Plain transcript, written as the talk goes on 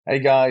Hey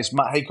guys,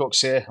 Matt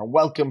Haycox here, and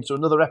welcome to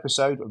another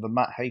episode of the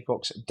Matt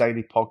Haycox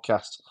Daily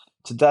Podcast.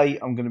 Today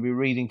I'm going to be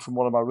reading from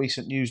one of my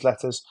recent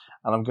newsletters,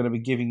 and I'm going to be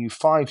giving you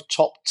 5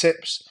 top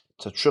tips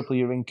to triple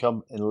your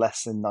income in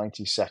less than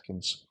 90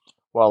 seconds.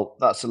 Well,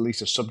 that's at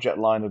least a subject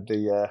line of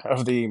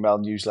the email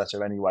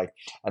newsletter anyway.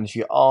 And if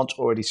you aren't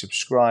already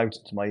subscribed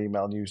to my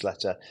email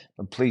newsletter,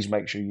 then please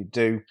make sure you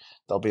do.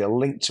 There'll be a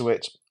link to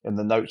it in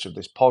the notes of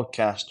this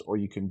podcast, or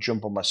you can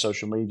jump on my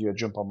social media,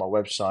 jump on my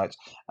website,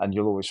 and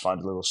you'll always find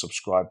a little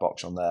subscribe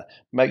box on there.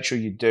 Make sure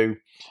you do.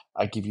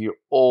 I give you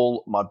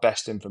all my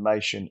best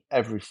information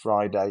every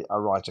Friday. I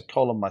write a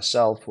column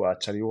myself where I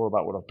tell you all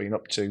about what I've been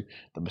up to,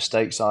 the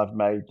mistakes I've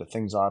made, the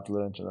things I've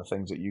learned, and the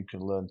things that you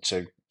can learn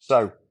too.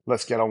 So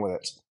let's get on with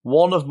it.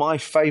 One of my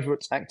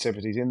favorite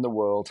activities in the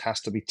world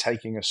has to be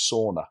taking a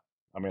sauna.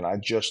 I mean, I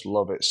just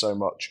love it so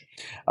much.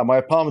 And my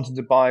apartment in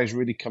Dubai is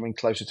really coming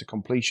closer to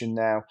completion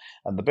now.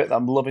 And the bit that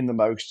I'm loving the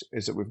most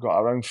is that we've got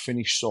our own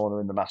finished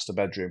sauna in the master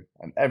bedroom.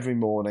 And every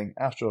morning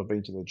after I've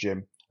been to the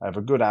gym, I have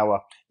a good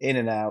hour in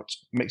and out,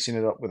 mixing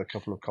it up with a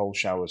couple of cold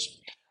showers.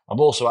 I've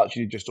also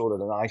actually just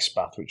ordered an ice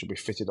bath, which will be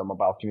fitted on my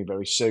balcony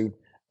very soon.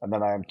 And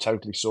then I am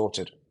totally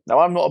sorted. Now,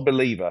 I'm not a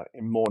believer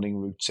in morning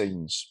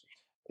routines.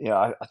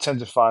 I tend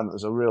to find that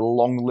there's a real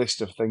long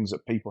list of things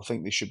that people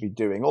think they should be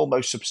doing,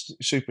 almost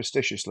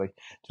superstitiously,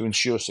 to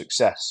ensure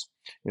success.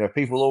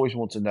 People always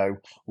want to know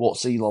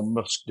what's Elon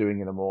Musk doing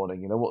in the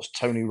morning. What's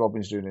Tony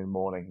Robbins doing in the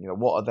morning.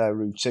 What are their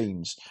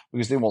routines?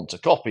 Because they want to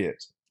copy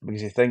it,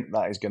 because they think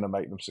that is going to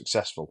make them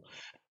successful.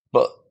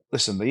 But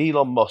listen, the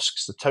Elon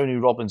Musks, the Tony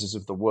Robbinses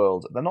of the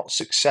world, they're not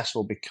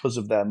successful because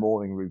of their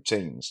morning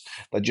routines.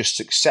 They're just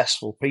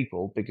successful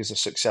people because they're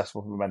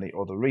successful for many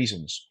other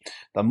reasons.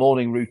 Their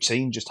morning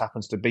routine just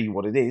happens to be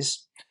what it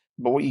is.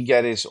 But what you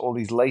get is all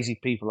these lazy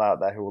people out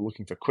there who are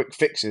looking for quick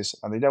fixes,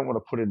 and they don't want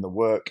to put in the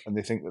work, and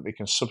they think that they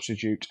can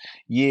substitute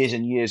years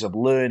and years of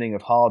learning,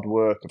 of hard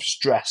work, of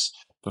stress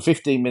for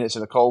 15 minutes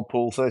in a cold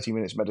pool, 30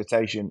 minutes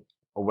meditation,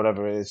 or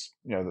whatever it is,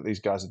 that these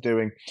guys are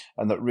doing,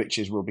 and that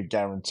riches will be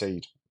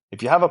guaranteed.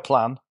 If you have a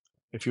plan,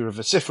 if you're a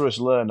vociferous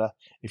learner,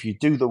 if you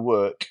do the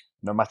work,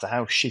 no matter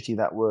how shitty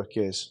that work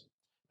is,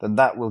 then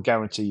that will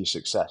guarantee you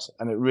success.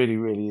 And it really,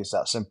 really is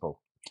that simple.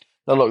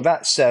 Now, look,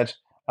 that said,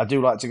 I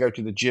do like to go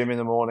to the gym in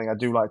the morning. I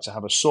do like to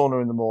have a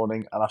sauna in the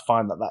morning, and I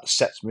find that that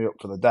sets me up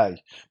for the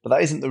day. But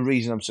that isn't the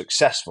reason I'm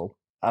successful.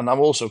 And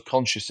I'm also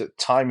conscious that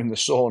time in the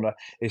sauna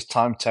is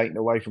time taken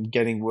away from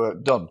getting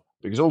work done,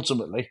 because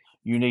ultimately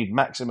you need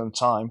maximum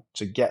time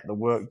to get the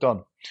work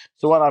done.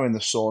 So when I'm in the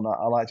sauna,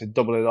 I like to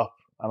double it up.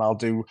 And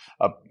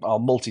I'll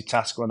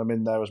multitask when I'm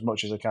in there as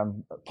much as I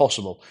can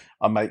possible.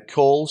 I make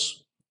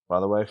calls, by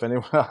the way. If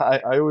anyone, I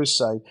always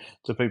say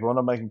to people when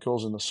I'm making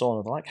calls in the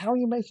sauna, they're like, "How are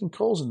you making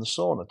calls in the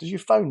sauna? Does your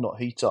phone not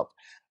heat up?"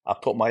 I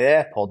put my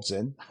AirPods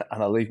in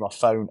and I leave my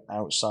phone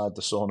outside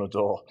the sauna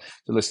door.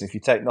 So listen, if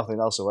you take nothing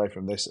else away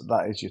from this,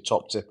 that is your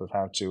top tip of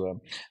how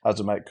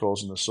to make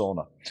calls in the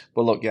sauna.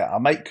 But look, yeah, I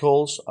make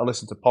calls, I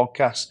listen to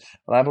podcasts,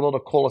 and I have a lot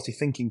of quality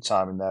thinking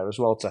time in there as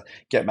well to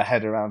get my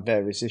head around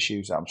various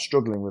issues that I'm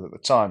struggling with at the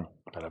time.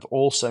 But I've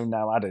also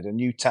now added a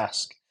new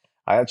task.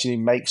 I actually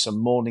make some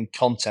morning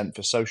content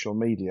for social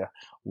media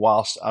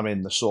whilst I'm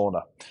in the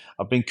sauna.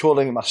 I've been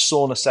calling it my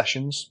sauna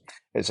sessions.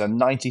 It's a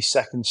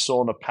 90-second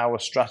sauna power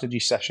strategy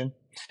session.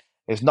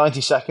 It's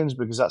 90 seconds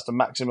because that's the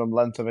maximum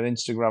length of an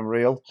Instagram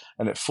reel,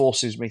 and it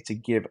forces me to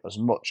give as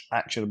much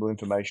actionable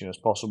information as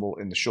possible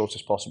in the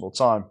shortest possible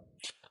time.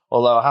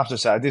 Although I have to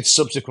say, I did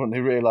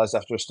subsequently realise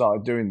after I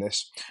started doing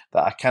this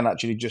that I can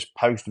actually just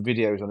post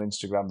videos on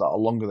Instagram that are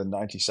longer than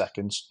 90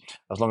 seconds,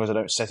 as long as I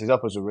don't set it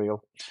up as a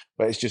reel.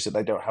 But it's just that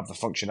they don't have the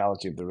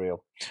functionality of the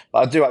reel.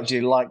 But I do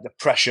actually like the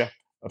pressure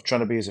of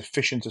trying to be as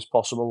efficient as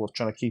possible, of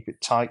trying to keep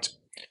it tight.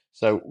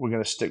 So we're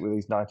going to stick with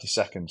these 90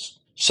 seconds.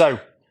 So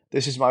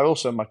this is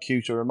also my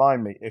cue to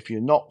remind me, if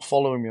you're not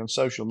following me on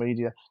social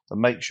media,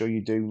 then make sure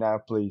you do now,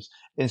 please.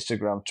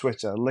 Instagram,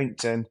 Twitter,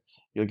 LinkedIn,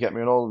 you'll get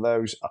me on all of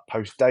those. I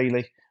post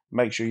daily.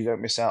 Make sure you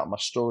don't miss out on my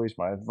stories,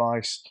 my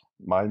advice,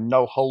 my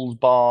no holds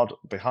barred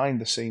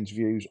behind the scenes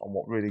views on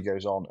what really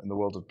goes on in the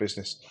world of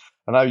business,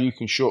 and how you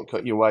can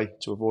shortcut your way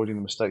to avoiding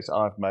the mistakes that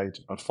I've made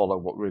and follow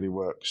what really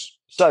works.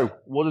 So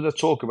what did I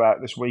talk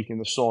about this week in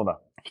the sauna?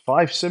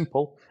 5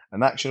 simple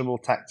and actionable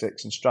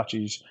tactics and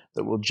strategies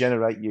that will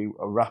generate you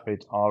a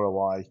rapid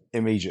ROI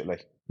immediately.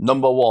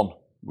 Number 1,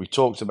 we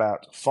talked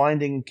about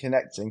finding and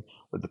connecting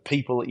with the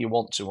people that you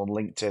want to on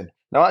LinkedIn.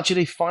 Now,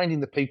 actually finding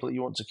the people that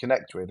you want to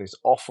connect with is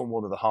often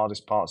one of the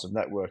hardest parts of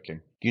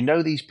networking. You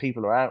know these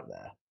people are out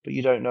there, but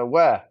you don't know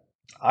where.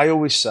 I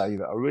always say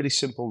that a really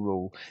simple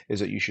rule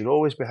is that you should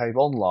always behave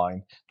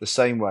online the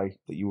same way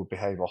that you would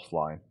behave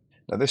offline.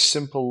 Now, this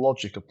simple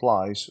logic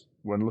applies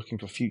when looking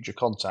for future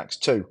contacts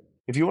too.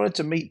 If you wanted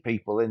to meet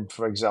people in,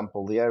 for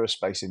example, the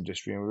aerospace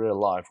industry in real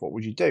life, what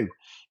would you do?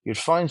 You'd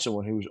find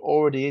someone who was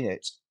already in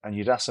it and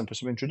you'd ask them for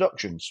some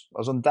introductions,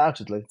 as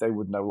undoubtedly they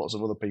would know lots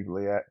of other people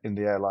in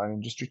the airline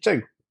industry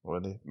too, or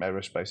in the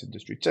aerospace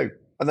industry too.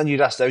 And then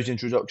you'd ask those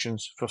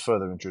introductions for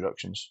further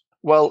introductions.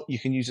 Well, you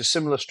can use a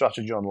similar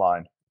strategy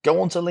online.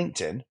 Go onto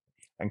LinkedIn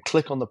and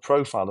click on the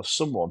profile of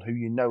someone who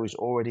you know is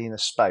already in a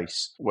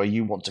space where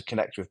you want to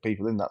connect with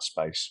people in that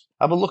space.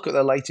 Have a look at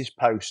their latest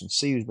posts and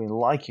see who's been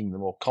liking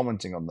them or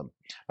commenting on them.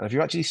 And if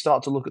you actually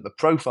start to look at the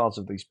profiles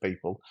of these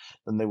people,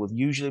 then they will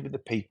usually be the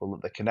people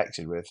that they're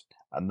connected with,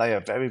 and they are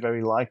very,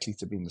 very likely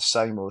to be in the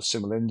same or a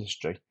similar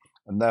industry,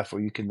 and therefore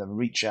you can then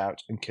reach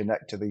out and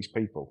connect to these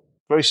people.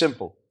 Very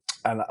simple.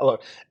 And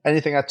look,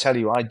 anything I tell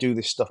you, I do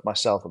this stuff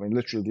myself. I mean,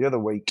 literally the other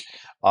week,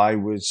 I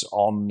was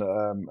on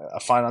a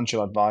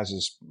financial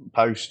advisor's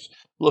post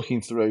looking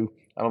through,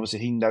 and obviously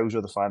he knows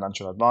other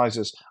financial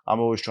advisors.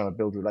 I'm always trying to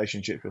build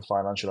relationships with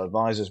financial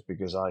advisors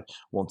because I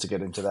want to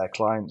get into their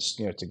clients,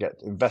 to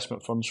get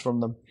investment funds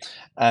from them.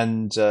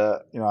 And,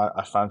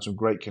 I found some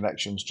great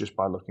connections just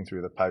by looking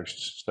through the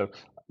posts. So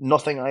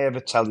nothing I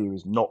ever tell you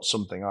is not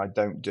something I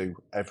don't do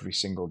every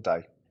single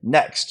day.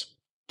 Next,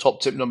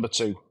 top tip number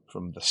 2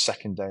 from the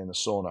second day in the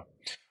sauna.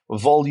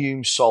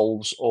 Volume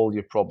solves all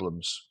your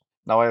problems.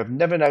 Now, I have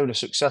never known a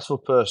successful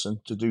person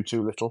to do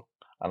too little,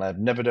 and I have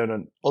never known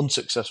an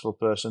unsuccessful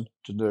person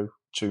to do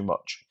too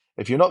much.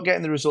 If you're not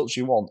getting the results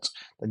you want,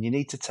 then you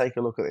need to take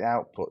a look at the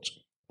output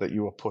that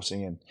you are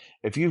putting in.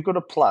 If you've got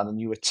a plan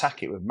and you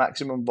attack it with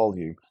maximum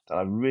volume, then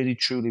I really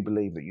truly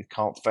believe that you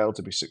can't fail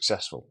to be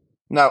successful.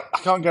 Now, I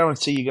can't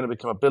guarantee you're going to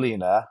become a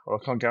billionaire, or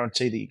I can't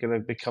guarantee that you're going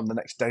to become the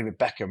next David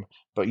Beckham,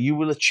 but you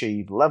will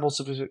achieve levels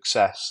of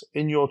success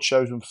in your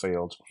chosen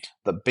field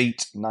that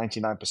beat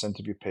 99%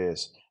 of your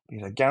peers.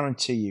 Because I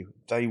guarantee you,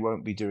 they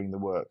won't be doing the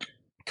work.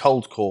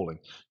 Cold calling,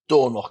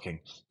 door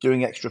knocking,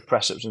 doing extra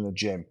press-ups in the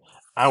gym,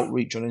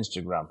 outreach on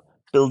Instagram,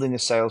 building a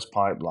sales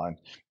pipeline,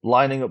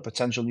 lining up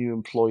potential new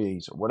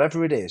employees,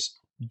 whatever it is,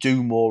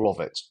 do more of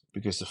it.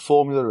 Because the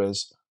formula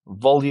is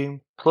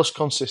volume plus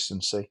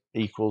consistency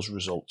equals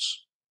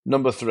results.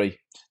 Number 3,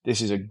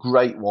 this is a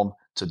great one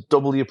to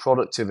double your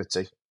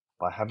productivity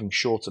by having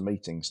shorter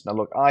meetings. Now,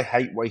 look, I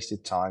hate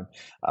wasted time,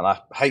 and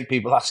I hate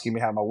people asking me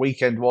how my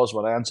weekend was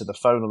when I answer the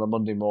phone on a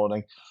Monday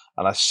morning,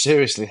 and I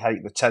seriously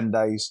hate the 10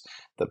 days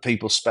that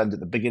people spend at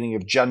the beginning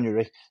of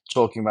January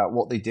talking about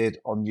what they did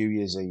on New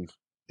Year's Eve.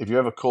 If you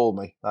ever call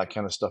me, that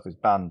kind of stuff is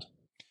banned.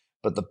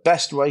 But the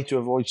best way to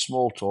avoid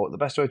small talk, the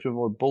best way to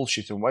avoid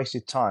bullshit and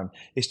wasted time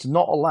is to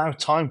not allow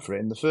time for it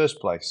in the first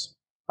place.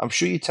 I'm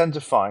sure you tend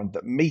to find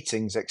that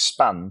meetings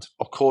expand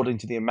according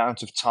to the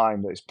amount of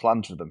time that is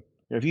planned for them.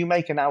 If you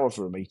make an hour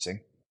for a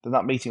meeting, then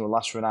that meeting will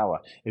last for an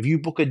hour. If you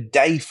book a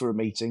day for a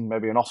meeting,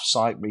 maybe an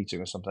off-site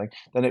meeting or something,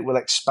 then it will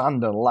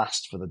expand and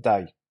last for the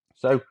day.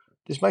 So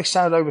this may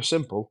sound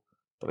oversimple,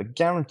 but I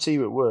guarantee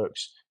you it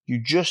works. You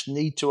just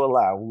need to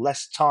allow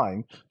less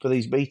time for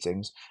these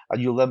meetings,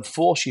 and you'll then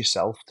force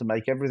yourself to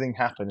make everything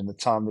happen in the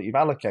time that you've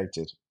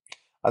allocated.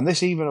 And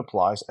this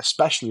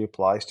especially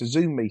applies to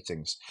Zoom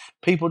meetings.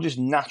 People just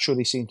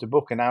naturally seem to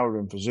book an hour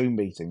in for Zoom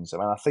meetings. I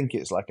mean, I think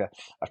it's like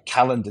a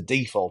calendar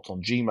default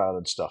on Gmail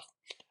and stuff.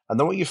 And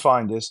then what you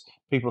find is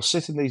people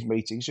sit in these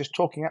meetings just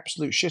talking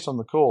absolute shit on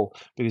the call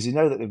because they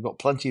know that they've got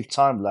plenty of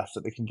time left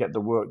that they can get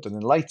the work done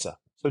in later.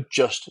 So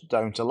just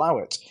don't allow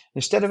it.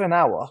 Instead of an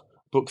hour,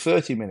 book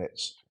 30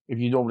 minutes. If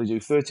you normally do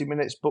 30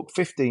 minutes, book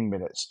 15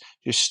 minutes.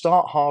 Just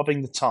start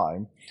halving the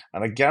time,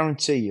 and I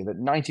guarantee you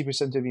that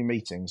 90% of your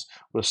meetings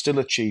will still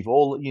achieve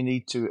all that you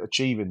need to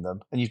achieve in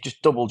them, and you've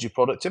just doubled your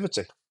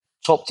productivity.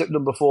 Top tip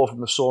number 4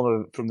 from the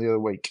sauna from the other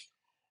week.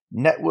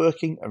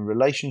 Networking and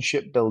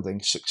relationship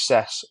building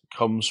success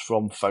comes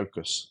from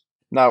focus.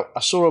 Now, I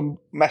saw a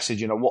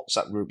message in a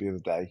WhatsApp group the other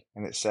day,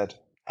 and it said,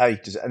 "Hey,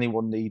 does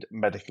anyone need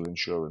medical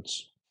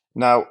insurance?"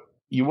 Now,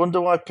 you wonder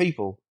why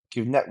people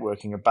give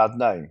networking a bad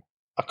name.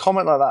 A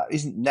comment like that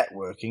isn't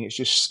networking, it's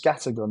just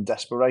scattergun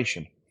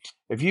desperation.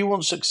 If you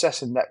want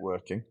success in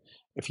networking,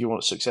 if you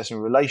want success in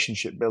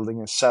relationship building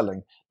and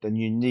selling, then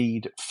you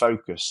need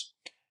focus.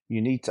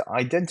 You need to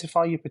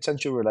identify your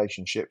potential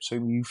relationships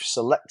whom you've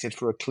selected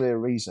for a clear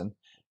reason.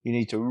 You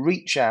need to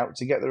reach out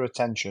to get their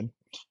attention.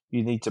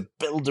 You need to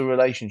build the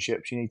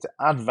relationships. You need to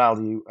add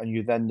value, and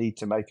you then need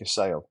to make a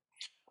sale.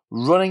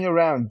 Running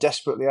around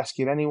desperately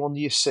asking anyone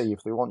you see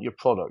if they want your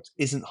product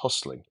isn't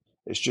hustling.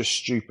 It's just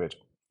stupid.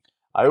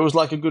 I always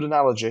like a good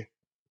analogy,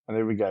 and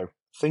here we go.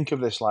 Think of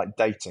this like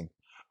dating.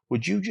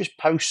 Would you just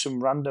post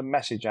some random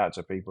message out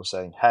to people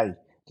saying, "Hey,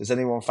 does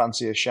anyone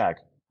fancy a shag?"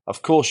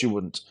 Of course you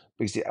wouldn't,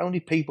 because the only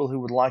people who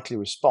would likely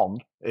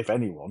respond, if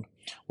anyone,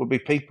 would be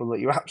people that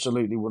you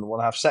absolutely wouldn't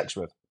want to have sex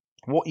with.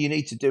 What you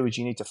need to do is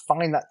you need to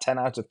find that 10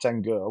 out of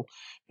 10 girl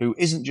who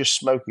isn't just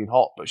smoking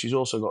hot, but she's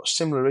also got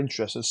similar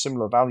interests and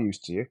similar values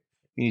to you.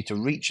 You need to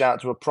reach out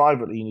to her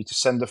privately. You need to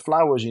send her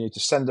flowers. You need to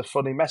send her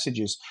funny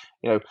messages.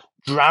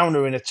 Drown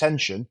her in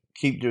attention.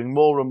 Keep doing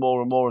more and more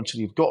and more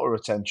until you've got her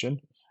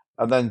attention,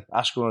 and then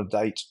ask her on a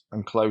date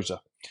and close her.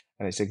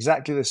 And it's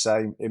exactly the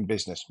same in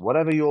business.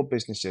 Whatever your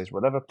business is,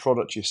 whatever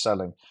product you're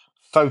selling,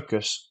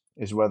 focus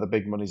is where the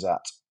big money's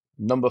at.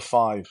 Number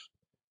 5,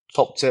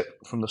 top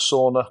tip from the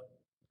sauna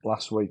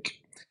last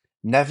week.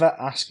 Never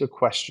ask a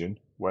question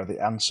where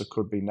the answer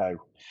could be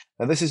no.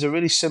 Now, this is a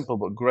really simple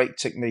but great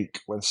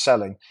technique when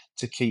selling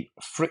to keep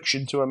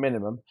friction to a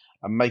minimum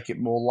and make it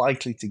more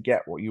likely to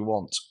get what you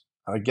want.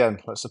 And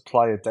again, let's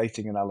apply a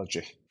dating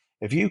analogy.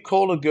 If you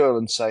call a girl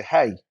and say,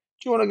 hey, do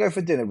you want to go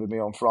for dinner with me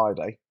on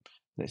Friday?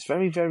 Then it's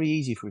very, very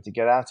easy for her to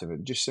get out of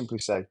it. Just simply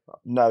say,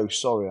 no,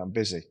 sorry, I'm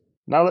busy.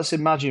 Now let's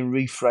imagine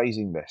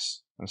rephrasing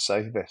this and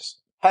say this.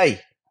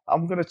 Hey,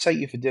 I'm going to take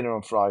you for dinner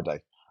on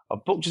Friday.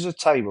 I've booked us a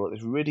table at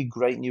this really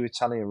great new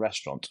Italian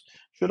restaurant.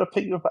 Should I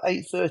pick you up at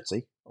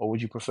 8:30 or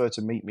would you prefer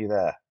to meet me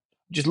there?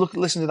 Just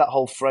listen to that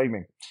whole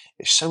framing.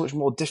 It's so much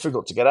more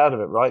difficult to get out of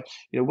it, right?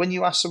 When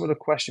you ask someone a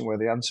question where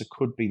the answer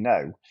could be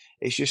no,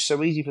 it's just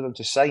so easy for them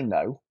to say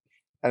no,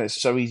 and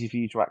it's so easy for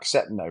you to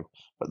accept no.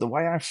 But the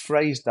way I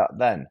phrased that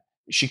then,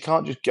 she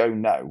can't just go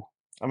no.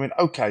 I mean,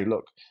 okay,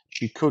 look,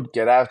 she could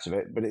get out of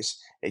it, but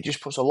it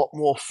just puts a lot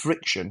more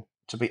friction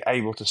to be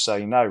able to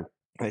say no.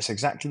 And it's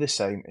exactly the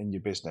same in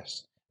your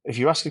business. If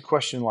you ask a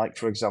question like,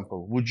 for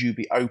example, would you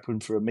be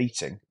open for a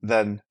meeting?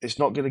 Then it's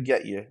not going to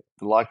get you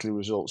the likely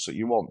results that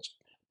you want.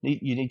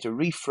 You need to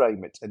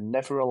reframe it and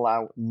never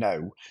allow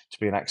no to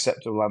be an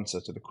acceptable answer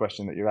to the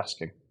question that you're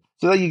asking.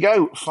 So there you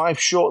go, 5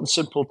 short and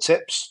simple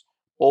tips,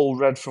 all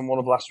read from one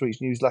of last week's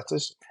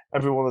newsletters.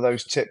 Every one of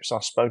those tips I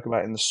spoke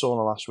about in the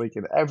sauna last week,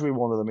 and every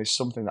one of them is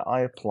something that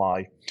I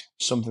apply,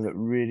 something that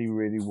really,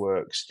 really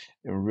works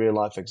in real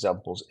life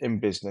examples in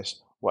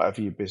business,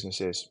 whatever your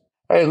business is.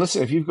 Hey,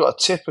 listen, if you've got a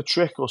tip, a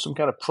trick, or some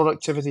kind of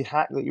productivity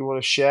hack that you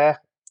want to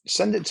share,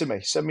 send it to me.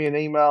 Send me an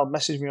email,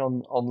 message me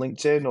on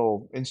LinkedIn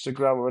or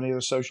Instagram or any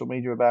other social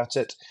media about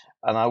it,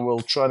 and I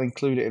will try and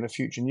include it in a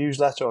future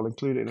newsletter. I'll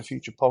include it in a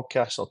future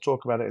podcast. I'll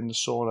talk about it in the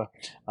sauna,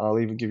 and I'll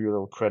even give you a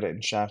little credit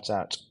and shout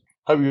out.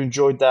 Hope you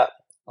enjoyed that.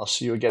 I'll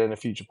see you again in a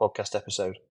future podcast episode.